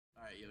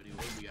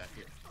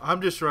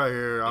I'm just right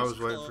here. I was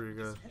waiting for you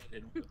guys.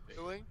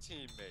 Killing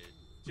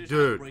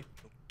teammate.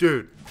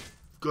 Dude.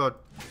 Good.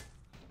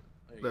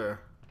 There.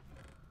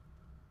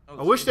 Oh,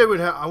 I wish they would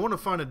have. I want to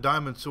find a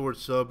diamond sword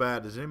so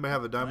bad. Does anybody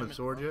have a diamond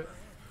sword yet?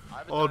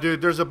 Oh,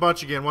 dude, there's a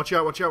bunch again. Watch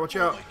out, watch out, watch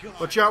out.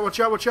 Watch out, watch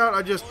out, watch out.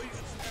 I just.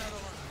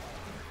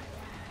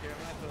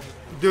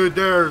 Dude,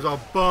 there's a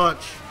bunch.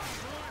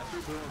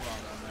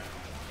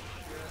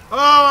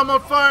 Oh, I'm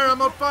on fire,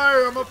 I'm on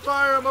fire, I'm on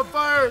fire, I'm on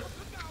fire.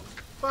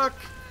 Fuck.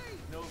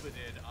 Nova did,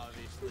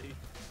 obviously.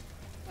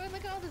 Oh,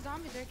 look at all the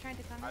zombies they're trying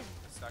to come in.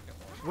 Second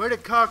one. Way to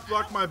cock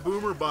block my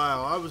boomer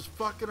bile. I was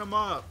fucking him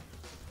up.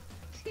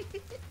 I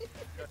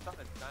found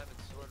a diamond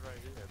sword right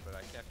here, but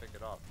I can't pick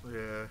it up.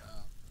 Yeah.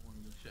 One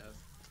in the chest.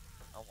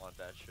 I want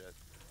that shit.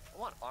 I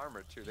want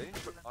armor too. They need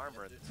to put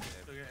armor in this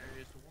Still game. got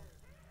areas to war.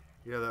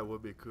 Yeah, that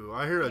would be cool.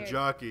 I hear a Here.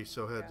 jockey,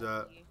 so heads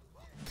up.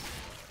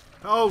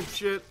 Oh,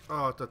 shit.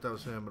 Oh, I thought that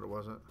was him, but it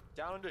wasn't.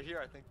 Down into here,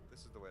 I think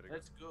this is the way to go.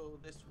 Let's go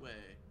this way.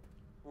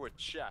 Ooh, a Oh,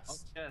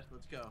 chest. chest,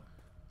 let's go.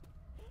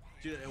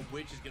 Dude, a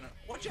witch is gonna.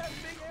 Watch out,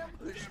 big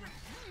ambush!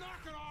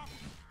 Knock it off!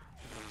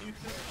 You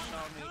couldn't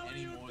shot me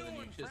any more than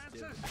you just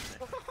did.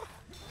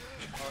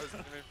 I was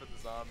aiming for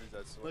the zombies,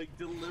 I swear. Like,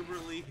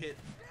 deliberately hit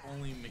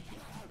only me.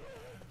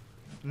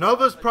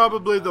 Nova's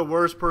probably the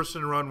worst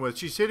person to run with.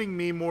 She's hitting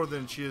me more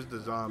than she is the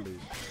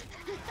zombies.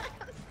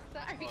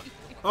 Sorry.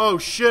 Oh,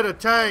 shit, a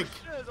tank.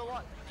 There's a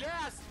lot.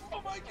 Gas!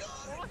 Oh my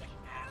god!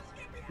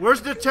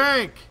 Where's the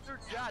tank? Dude,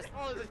 gas!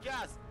 Oh, there's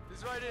gas!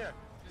 He's right here.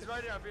 He's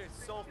right here. I'm being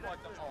so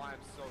fucked up. Oh, I'm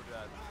so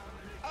dead.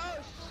 Oh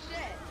shit.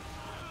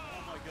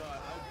 Oh my god,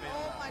 I've been.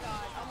 Oh my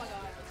god. Oh my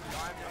god.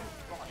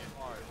 I'm fucking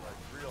hard,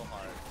 like real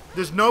hard.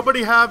 Does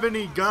nobody have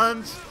any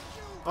guns?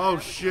 Oh,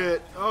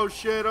 shit. Oh,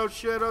 shit. Oh,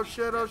 shit. Oh,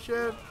 shit. Oh,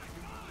 shit.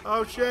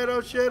 Oh, shit.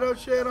 Oh, shit. Oh,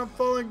 shit. I'm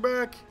falling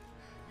back.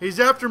 He's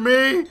after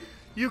me.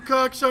 You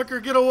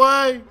cocksucker, get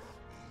away.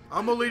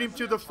 I'm gonna lead him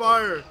to the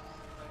fire.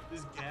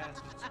 This gas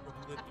is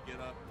struggling to get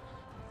up.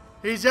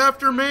 He's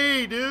after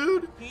me,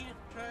 dude. Can't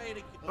try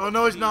to. Oh,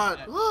 no, he's not.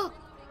 dead. Ah.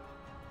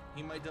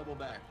 He might double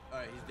back.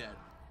 Alright, he's dead.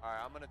 Alright,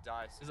 I'm gonna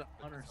die. There's a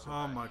hunter.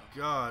 Oh, my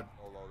God.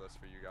 Solo this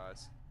for you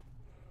guys.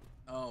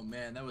 Oh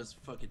man, that was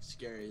fucking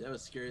scary. That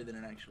was scarier than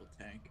an actual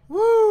tank.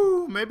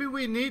 Woo. Maybe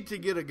we need to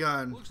get a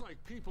gun. Looks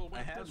like people I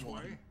went have this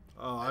one. way.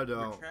 Oh, I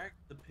don't. Retract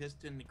the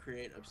piston to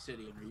create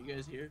obsidian. Are you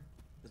guys here?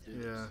 Let's do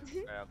Yeah. this.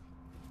 Yeah.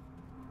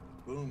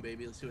 Boom,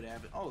 baby. Let's see what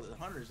happens. Oh, the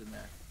hunter's in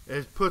there.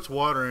 It puts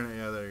water in it.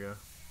 Yeah, there you go.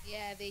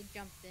 Yeah, they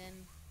jumped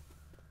in.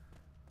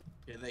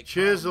 Yeah, they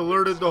Chiz come.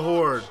 alerted the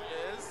horde.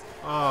 Is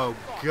Oh,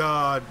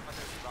 God. I'm gonna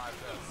survive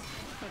this.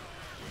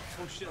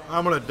 Oh shit.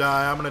 I'm gonna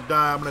die. I'm gonna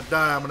die. I'm gonna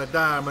die. I'm gonna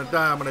die. I'm gonna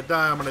die. I'm gonna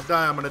die. I'm gonna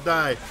die. I'm gonna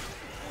die.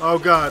 Oh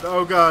God.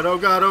 Oh God. Oh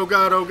God. Oh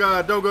God. Oh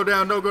God. Don't go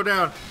down. Don't go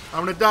down.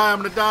 I'm gonna die.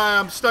 I'm gonna die.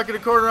 I'm stuck in a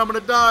corner. I'm gonna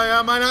die.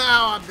 I'm gonna.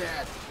 Ow, I'm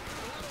dead.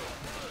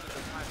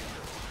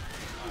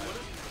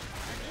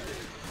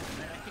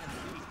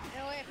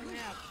 Get away from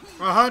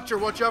him. A hunter.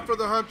 Watch out for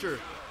the hunter.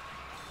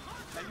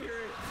 I hear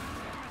it.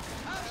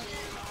 Oh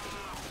shit.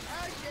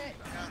 Oh shit.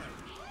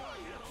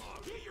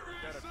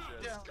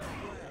 Down.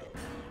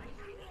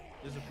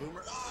 There's a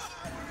boomer. Ah,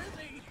 where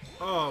is he?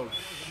 Oh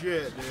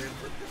shit, dude.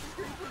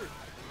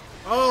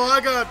 Oh,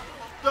 I got.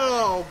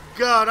 Oh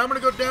God. I'm gonna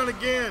go down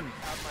again.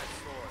 Have my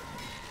sword.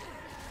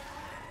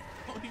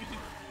 Oh, you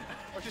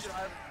Oh shit, I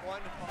have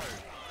one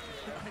heart.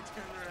 I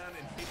turned around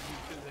and hit you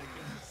because I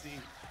couldn't see.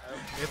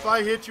 If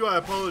I hit you, I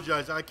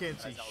apologize. I can't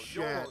see That's how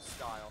shit. YOLO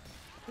style.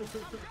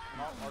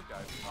 Oh,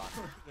 okay.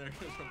 Fuck. There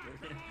goes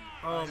something.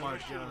 Oh my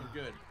Shit, God.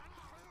 we're good.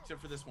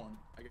 Except for this one.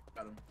 I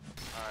got him.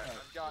 Alright,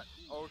 I've got.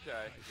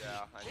 Okay, yeah.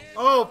 I need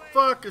Oh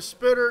fuck, a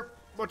spitter.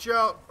 Watch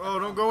out. Oh,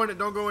 don't go in it.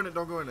 Don't go in it.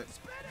 Don't go in it.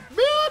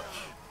 Bitch.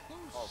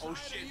 Oh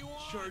shit.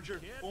 Charger.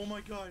 Oh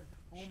my god.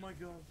 Oh my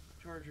god.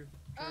 Charger.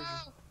 Charger.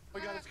 Oh. Oh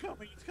my god, it's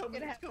coming. It's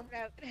coming. Get It's out. coming.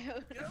 Get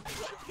out. Get out.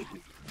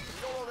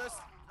 YOLO this.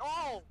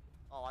 Oh!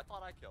 Oh, I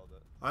thought I killed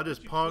it. I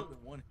just You punked. killed it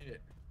in one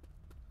hit.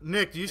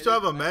 Nick, do you still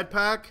have a med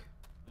pack?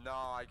 No,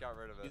 I got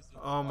rid of it.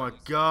 Oh my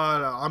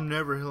God, I'm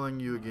never healing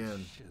you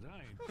again. Shit, I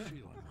ain't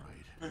feeling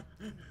right.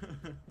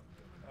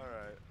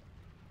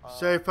 Alright.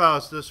 Safe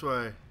house this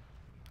way.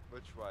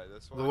 Which way?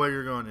 This way? The way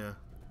you're going, yeah.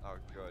 Oh,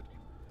 good.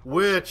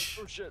 Witch.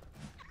 Oh shit.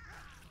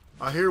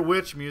 I hear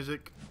witch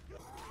music.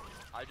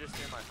 I just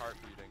hear my heart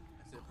beating.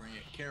 I said bring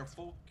it.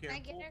 Careful. Can I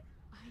Careful. get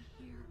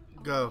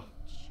her? Go.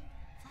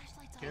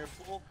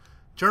 Careful.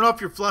 Turn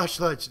off your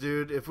flashlights,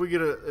 dude. If we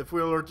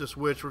alert this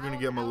witch, we're gonna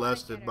get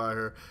molested by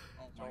her.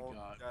 Oh my Don't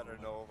god. get her,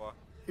 Nova.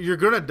 You're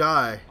gonna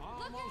die.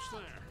 Almost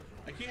there.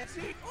 I can't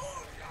see.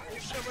 Oh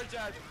shit, we're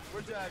dead.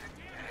 We're dead.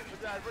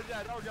 We're dead. We're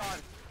dead. Oh god.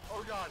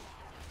 Oh god.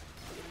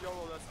 I'm gonna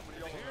YOLO this. I'm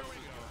gonna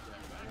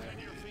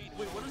YOLO this.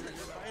 Wait, what is that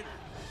spider?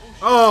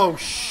 Oh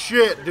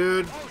shit,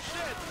 dude. Oh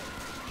shit.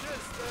 Shit,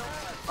 stay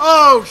alive.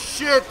 Oh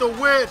shit, the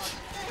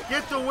witch.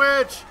 Get the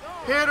witch.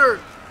 Hit her.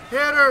 Hit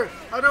her.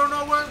 I don't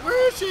know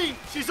where is she?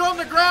 She's on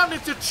the ground.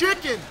 It's a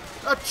chicken.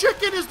 A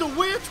chicken is the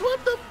witch.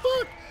 What the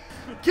fuck?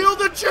 Kill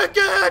the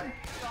chicken.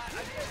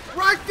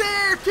 Right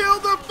there. Kill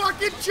the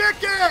fucking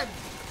chicken.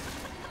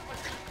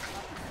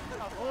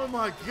 Oh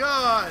my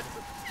god!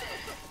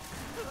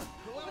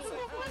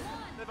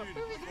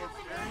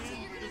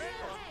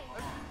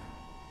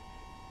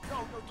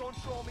 No,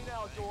 don't troll me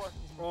now, Door.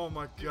 Oh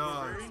my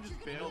god. Barbarian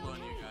just bailed on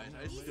you guys.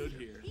 I stood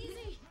here.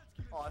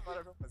 Oh, I thought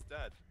everyone was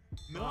dead.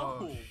 No.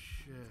 Oh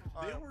shit.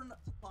 They were not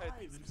alive,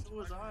 and so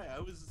was I. I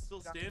was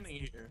still standing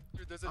here.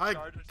 Dude, there's a I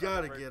charger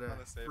gotta trying to get break a on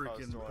the safe house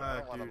freaking door.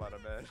 pack, I don't want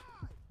dude. to let him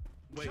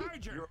in. Wait,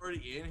 Charger. you're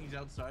already in, he's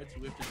outside,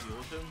 so we have to deal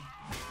with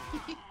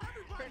him?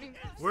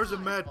 Where's a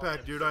med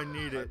pack, dude? I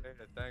need it.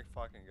 Thank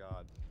fucking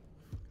God.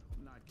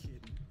 I'm not kidding.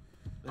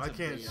 I That's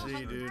a can't big see,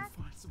 ass- dude.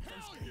 Find some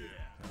first aid.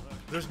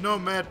 There's no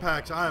med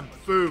packs. I am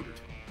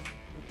fooped.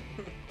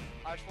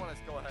 I just want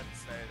to go ahead and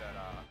say that,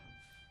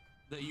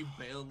 That you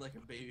bailed like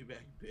a baby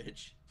back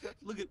bitch.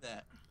 Look at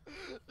that.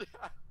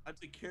 I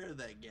took care of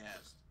that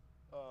gas.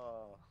 I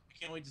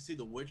can't wait to see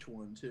the witch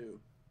one, too.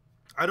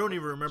 I don't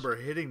even remember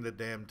hitting the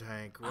damn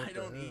tank. What I the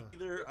don't hell?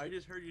 either. I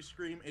just heard you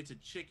scream, "It's a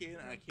chicken,"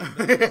 and I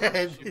came back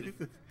and shoot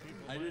it.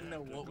 I didn't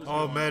know what was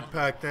Oh, going med on.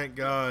 pack, thank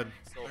God.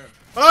 so,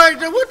 Alright,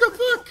 then what the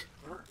fuck?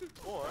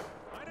 or,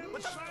 I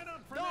didn't sign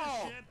up for No.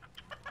 this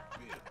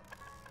shit.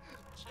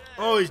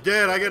 Oh, he's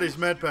dead. I got his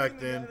med pack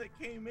The guy then. that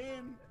came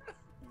in.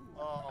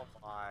 oh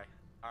my.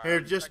 All Here,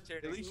 right, just-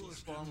 spectating. At least you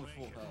spawned with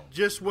full health.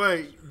 Just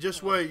wait.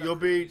 Just wait. You'll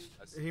be...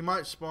 He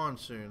might spawn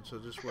soon, so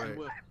just wait. I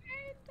will.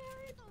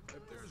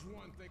 If there's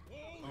one thing.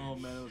 Oh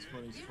man, that was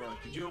funny as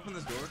fuck. Did you open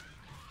this door?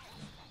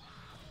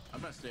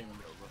 I'm not staying in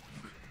the door.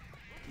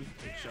 We can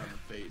take a shot in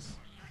the face.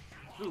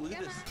 Ooh, look at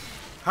this.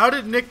 How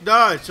did Nick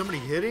die? Somebody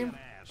hit him?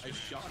 I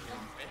shot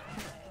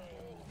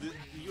him.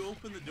 You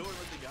opened the door and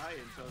let the guy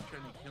in, so I was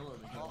trying to kill him.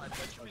 And Oh, I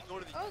bet you we go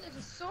to the. Oh, there's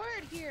a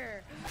sword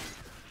here.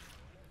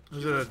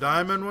 Is it a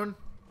diamond one?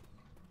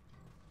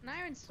 An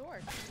iron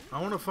sword.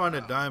 I want to find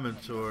a diamond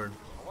sword.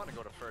 I want to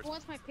go to first. Who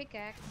wants my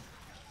pickaxe?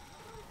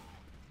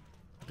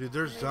 Dude,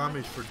 there's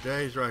zombies for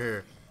days right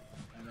here.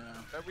 I know.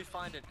 Bet we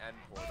find an end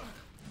portal.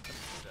 That'd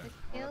be sick.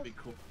 Oh, that'd be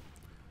cool.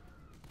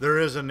 There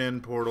is an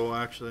end portal,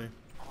 actually.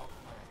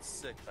 It's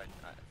sick. I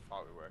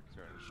thought we were.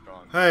 'Cause we're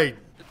strong. Hey,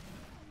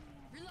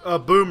 a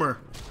boomer.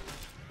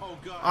 Oh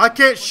god. I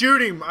can't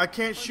shoot him. I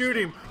can't shoot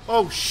him.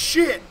 Oh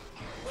shit!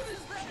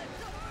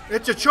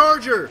 It's a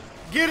charger.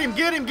 Get him!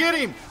 Get him! Get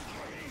him!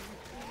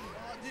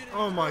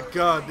 Oh my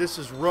God, this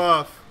is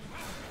rough.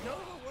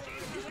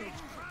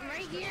 I'm right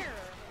here.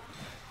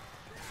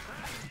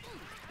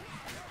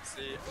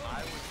 See,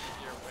 I would be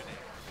here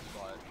winning,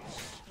 but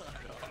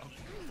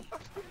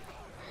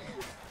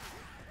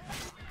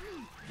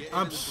Get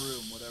I'm into this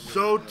room, whatever.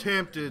 so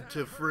tempted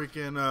to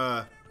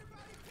freaking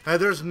Hey,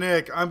 there's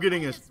Nick. I'm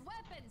getting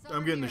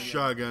the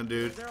shotgun,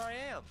 dude. there I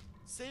am.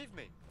 Save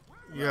me.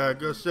 Yeah,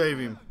 go save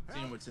him.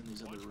 Seeing what's in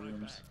these other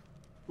rooms.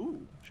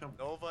 Ooh, shovel.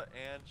 Nova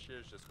and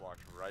Chiz just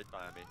walked right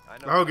by me. I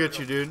know. I'll get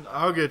you, dude.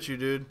 I'll get you,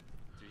 dude.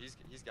 Dude,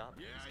 he's got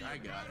me. I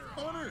got it.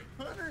 Hunter!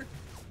 Hunter!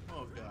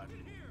 Oh god.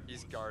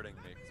 He's guarding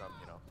me because I'm,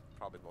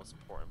 probably the most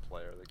important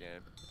player of the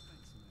game. Dude,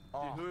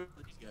 Oh, who are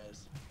these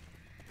guys?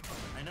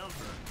 I know her.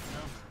 I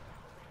know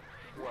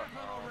her.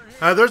 what?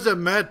 Hey, there's a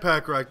med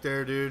pack right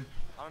there, dude.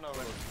 I don't know who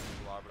those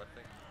people are, but I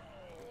think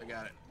I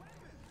got it.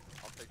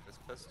 I'll take this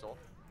pistol.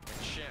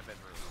 Enchantment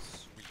room.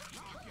 Sweet.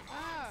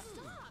 Ah.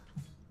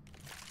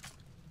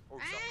 Oh,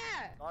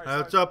 Ah. sorry. Hey,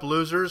 what's up,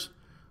 losers?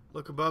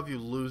 Look above you,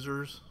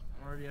 losers.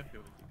 I'm already up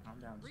here with you. Calm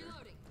down, sir.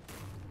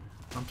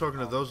 I'm talking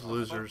to those The boat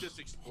losers. just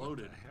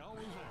exploded. Hell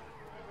was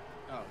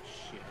that? Oh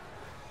shit.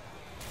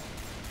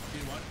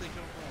 Dude, why did they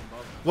come from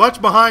above?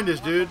 Watch behind us,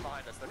 dude.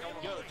 Behind us. They're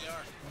coming Yo, over. they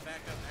are.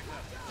 Back up, back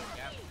up. Back up,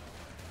 gap.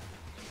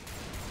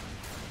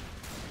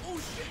 Oh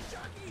shit,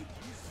 Chucky!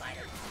 You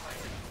fired!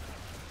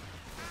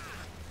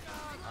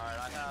 Alright,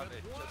 I have a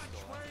pistol.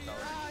 So,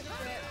 Oh,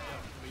 shit.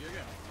 But you're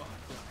gonna fuck.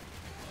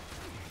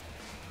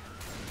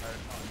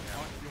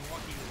 You're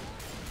walking.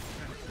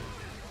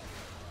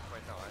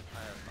 wait, no, I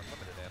have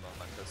unlimited ammo on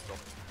my pistol.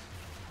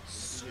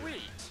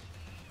 Sweet.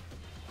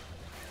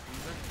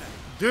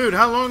 Dude,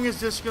 how long is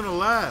this gonna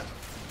last?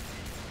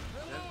 For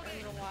a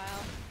little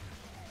while.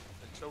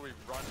 Until we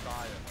run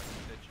by it like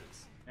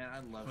bitches. Man, I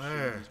love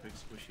Where? shooting these big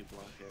squishy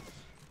blockheads.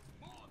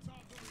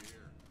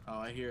 Oh,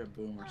 I hear a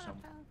boom or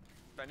something.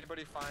 If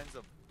anybody finds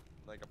a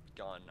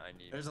gun, I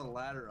need. There's a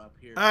ladder up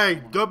here. Hey,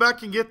 Come on. go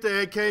back and get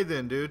the AK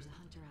then, dude.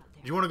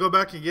 Do you want to go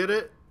back and get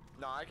it?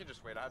 No, I can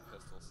just wait. I have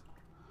pistols.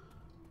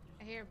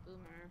 I hear a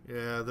boomer.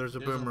 Yeah, there's a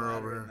There's boomer ladder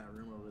over in here. that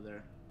room over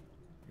there.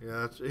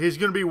 Yeah, he's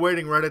gonna be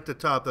waiting right at the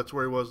top. That's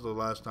where he was the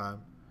last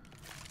time.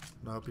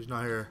 Nope, he's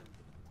not here.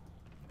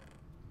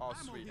 Oh,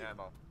 sweet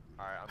ammo.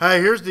 Alright, Hey,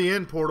 here's the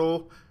end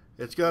portal.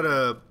 It's got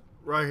a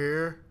right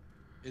here.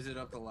 Is it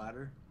up the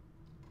ladder?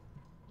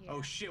 Yeah.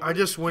 Oh shit. I what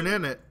just did you went do?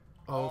 in it.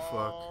 Oh fuck,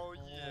 Oh,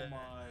 yeah. my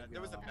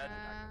There was a God.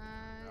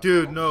 med.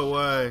 dude, no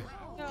way.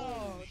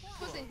 No, this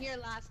wasn't here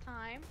last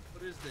time.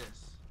 What is this?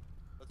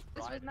 Let's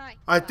This ride was it. not.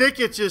 I think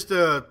it's just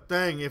a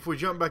thing. If we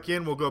jump back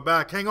in, we'll go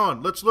back. Hang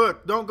on, let's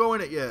look. Don't go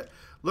in it yet.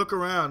 Look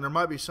around. There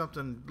might be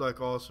something like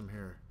awesome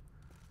here.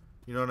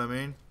 You know what I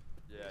mean?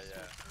 Yeah,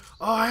 yeah.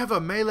 Oh, I have a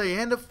melee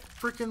and a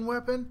freaking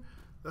weapon.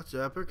 That's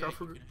epic. Yeah, I you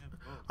forgot. can have both.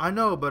 I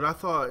know, but I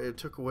thought it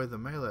took away the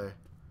melee.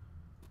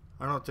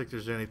 I don't think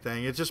there's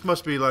anything. It just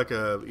must be like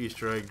a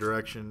Easter egg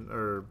direction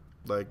or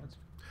like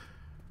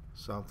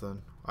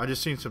something. I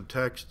just seen some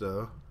text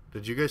though.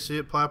 Did you guys see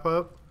it pop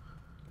up?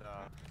 No.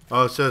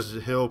 Oh, it says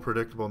Hill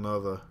Predictable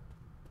Nova.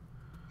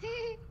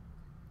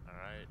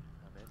 Alright.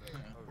 I'm in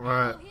there.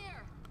 Right.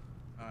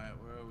 Alright,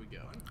 where are we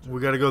going? We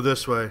got to go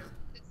this way.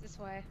 It's this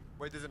way.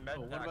 Wait, there's a med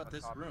Oh, what pack about on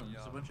this top of room? the,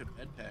 There's a bunch of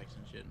med packs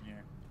and shit in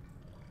here.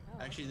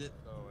 Oh. Actually,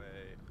 No way.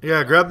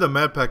 Yeah, grab the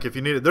med pack if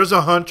you need it. There's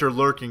a hunter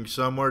lurking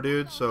somewhere,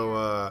 dude.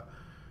 So,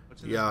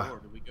 what's in yeah. this door?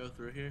 Did we go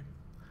through here?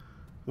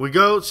 we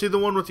go, see the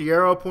one with the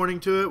arrow pointing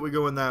to it? We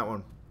go in that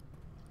one.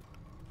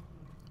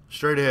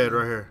 Straight ahead,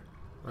 right here.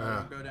 Oh, Yeah.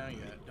 don't go down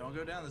yet. Don't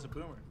go down. There's a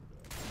boomer.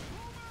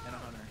 And a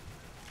hunter.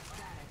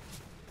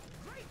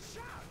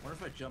 What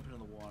if I jump into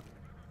the water?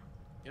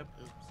 Yep,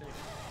 it was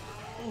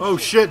safe. Oh,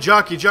 shit.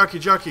 Jockey, jockey,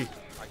 jockey.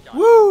 I got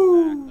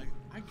Woo! him back.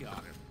 I got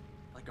him.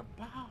 Like a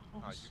boss. Oh,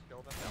 you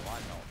killed him? No, I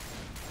don't.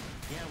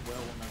 Yeah, well,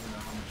 we'll never know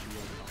how much you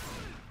really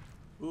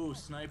got. Ooh,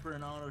 sniper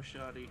and auto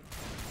shotty.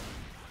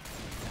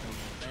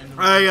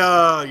 Hey,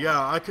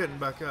 yeah, I couldn't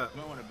back up.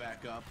 You might want to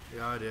back up.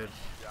 Yeah, I did.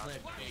 Yeah.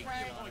 Let Big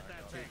John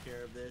take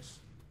care of this.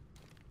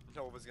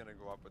 Nova's gonna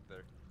go up with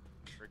their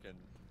freaking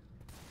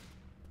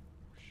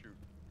shoot.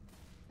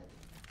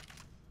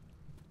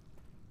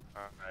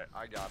 Alright,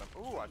 I got him.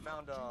 Ooh, I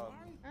found Ah.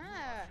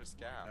 noxious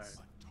gas.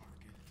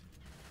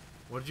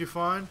 What did you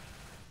find?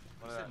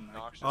 One of that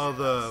noxious Oh,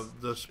 gas.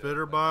 the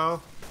spitter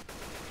bile.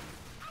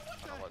 I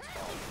don't know what it's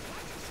called.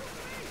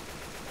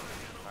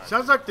 Alright.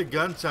 Sounds like the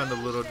gun sounded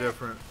a little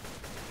different.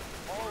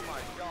 Oh my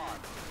god.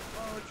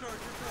 Oh, charger.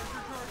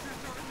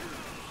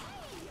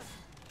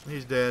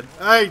 He's dead.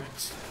 Hey!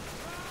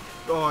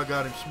 Oh, I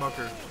got him,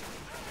 Smucker.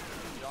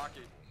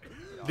 Jockey.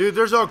 Dude,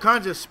 there's all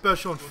kinds of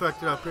special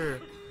infected up here.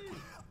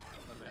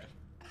 My bad.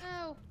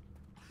 Oh.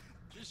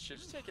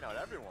 She's taking out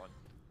everyone.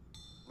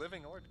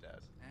 Living or dead.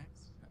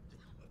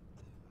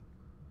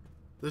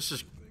 This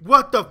is...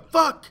 What the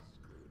fuck?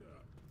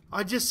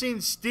 I just seen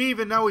Steve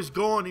and now he's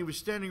gone. He was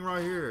standing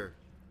right here.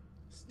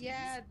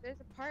 Yeah, there's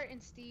a part in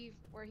Steve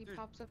where he Dude.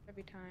 pops up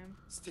every time.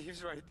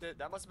 Steve's right there.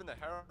 That must have been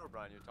the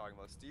Herobrine you were talking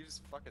about.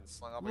 Steve's fucking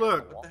slung up Look,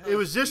 against the wall. hell it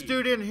was this Steve?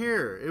 dude in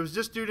here. It was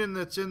this dude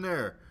that's in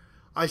there.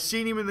 I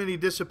seen him and then he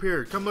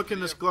disappeared. Come look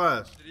in this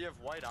glass. Did he have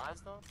white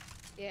eyes though?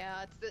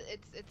 Yeah,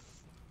 it's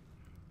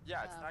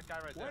Yeah, it's that guy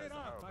right there. Wait It's the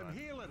up, I'm Herobrine.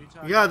 healing.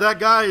 Yeah, that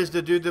guy is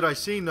the dude that I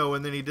seen though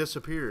and then he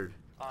disappeared.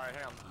 Alright,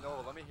 hang on.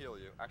 No, let me heal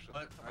you. Actually,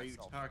 What let me are you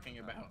myself. talking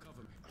about?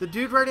 The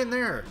dude right in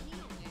there.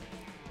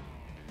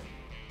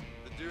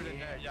 The dude in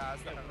there. Yeah,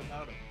 it's the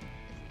Without him.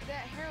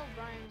 that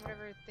Herobrine,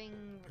 whatever thing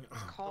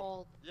it's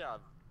called. Yeah,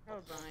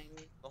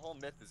 Herobrine. the whole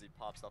myth is he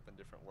pops up in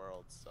different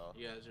worlds, so.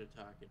 You guys are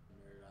talking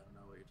nerd. I don't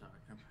know what you're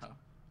talking about.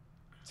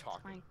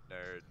 Talking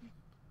nerd.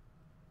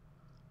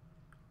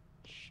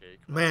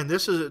 Shake. Man,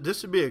 this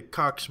would be a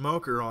cock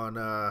smoker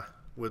on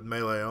with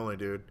melee only,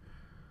 dude.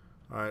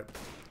 All right.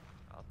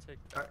 I'll take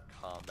that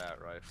combat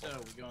rifle. So,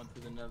 we going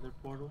through the nether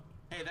portal?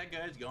 Hey, that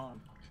guy's gone.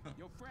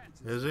 Yo,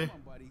 Francis, Is he? come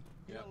on, buddy.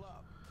 Yep. Heal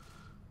up.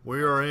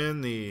 We are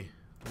in the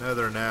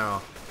nether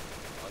now.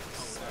 Oh, wow.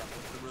 That's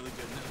a really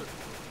good nether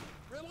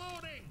portal.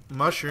 Reloading.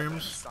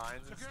 Mushrooms.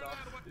 Signs and stuff.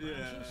 Yeah.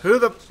 Who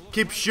the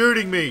keeps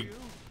shooting me?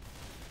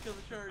 Kill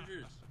the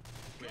chargers.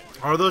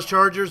 Are those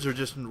chargers or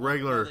just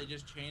regular? They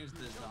just changed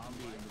the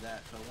zombie into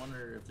that, so I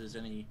wonder if there's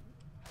any...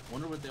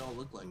 wonder what they all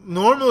look like.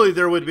 Normally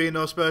there would be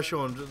no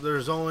special, and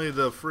there's only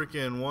the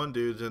freaking one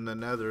dudes in the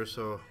nether.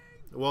 So,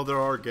 well, there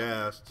are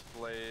gassed.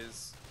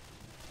 Blaze.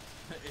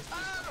 It's just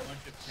a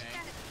bunch of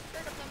tanks.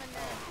 Third of them in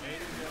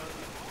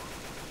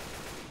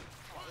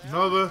there.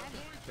 Nova,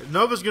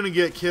 Nova's gonna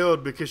get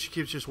killed because she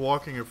keeps just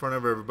walking in front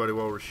of everybody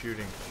while we're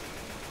shooting.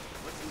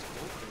 What's this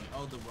gold thing?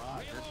 Oh, the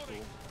rod. That's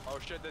cool. Oh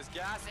shit, there's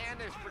gas and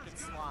there's freaking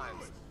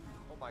slimes.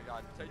 Oh my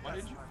god, take Why that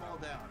did you slime fall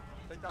out. down?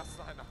 Take that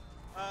slime out.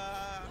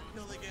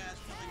 Kill the gas,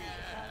 kill the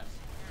gas.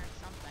 Or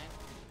something.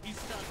 He's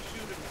stuck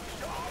shooting me.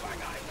 Oh my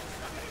god, he's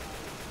stuck.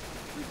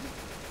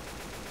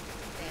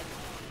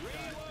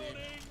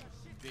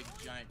 Big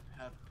giant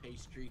puff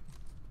pastry.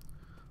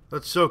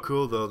 That's so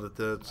cool though that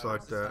that's like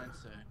What's the that. sign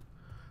say?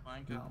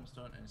 Fine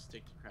cobblestone and a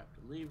stick to craft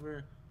a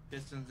lever,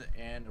 pistons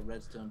and a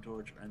redstone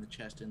torch are in the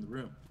chest in the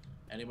room.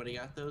 Anybody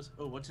got those?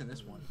 Oh, what's in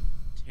this one?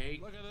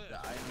 Take Look at the this.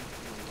 items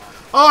to the locker.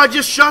 Oh, I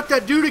just shot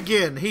that dude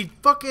again. He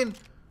fucking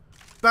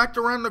backed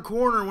around the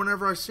corner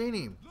whenever I seen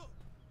him.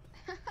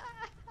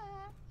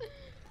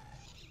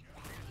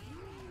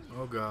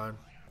 Oh god.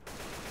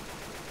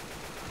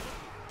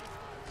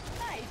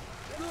 Nice.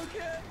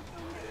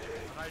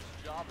 Nice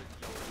job,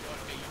 Joey.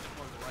 Okay, you just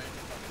went right in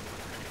front of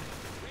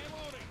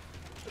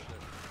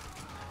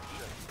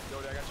Shit.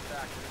 Jody, I got your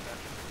back. Get in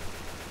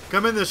there.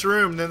 Come in this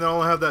room, then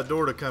they'll have that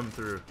door to come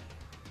through. me.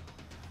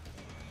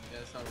 Yeah,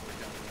 that's how it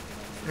worked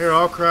out. Here,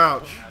 I'll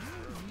crouch.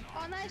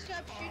 Oh, nice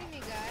job shooting me,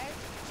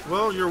 guys.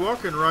 Well, you're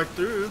walking right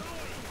through.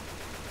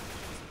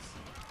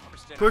 I'm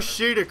standing Push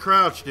right C to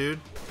crouch, dude.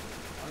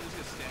 I'm just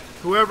gonna stand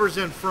in Whoever's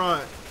in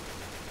front.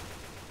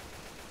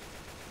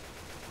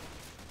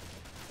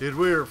 Dude,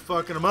 we are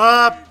fucking them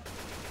up.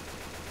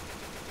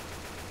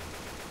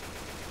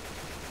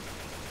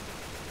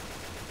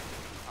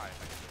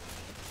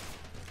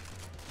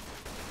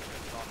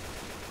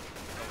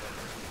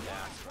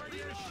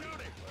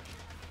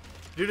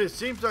 Dude, it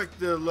seems like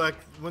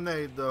when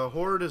the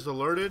horde is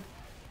alerted,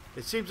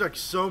 it seems like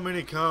so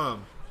many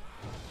come.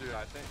 Dude,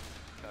 I think.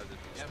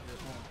 Yep,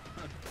 there's one.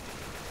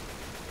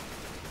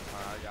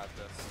 Alright, I got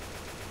this.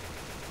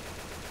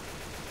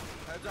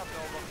 Heads up,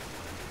 Nova.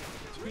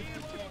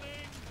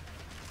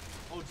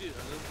 Oh, dude,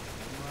 are those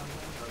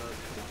I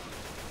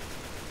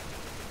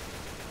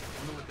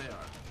wonder what they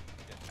are.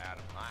 Get out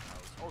of my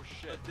house. Oh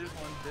shit. There's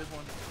one. There's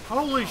one.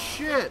 Holy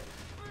shit!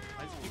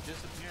 I just keep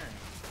disappearing.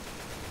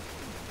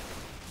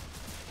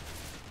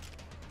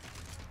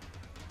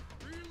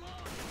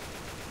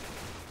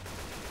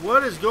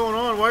 What is going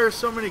on? Why are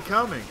so many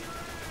coming? I think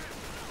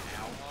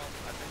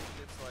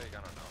it's like,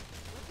 I don't know.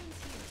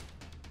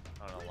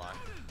 I don't know why.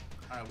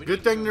 Alright, we Good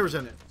need to thing go there's get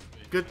an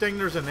that. good thing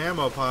there's an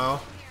ammo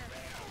pile.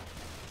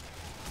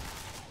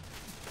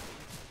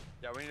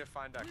 Yeah, we need to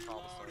find that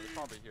cobblestone. It's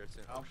probably here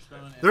soon. Oh, shit.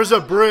 Cobblestone and- There's a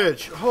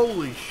bridge.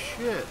 Holy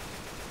shit!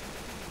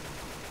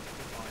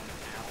 Alright,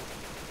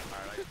 I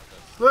got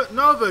this. Look,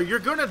 Nova, you're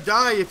gonna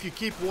die if you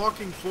keep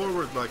walking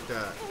forward like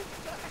that.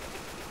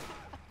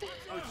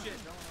 Oh shit,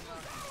 no.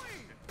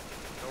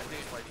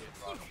 Nobody's fighting it,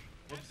 Rob.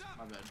 Whoops,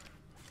 my bad.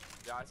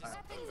 Yeah, I see Weapons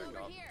something over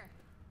pick up. here.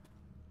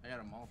 I got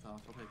a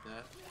Molotov, I'll take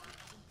that.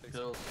 Take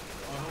Pills. some-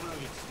 Oh, I hope I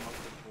don't get smoked or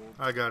cold.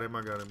 I got him.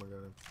 I got him. I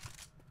got him.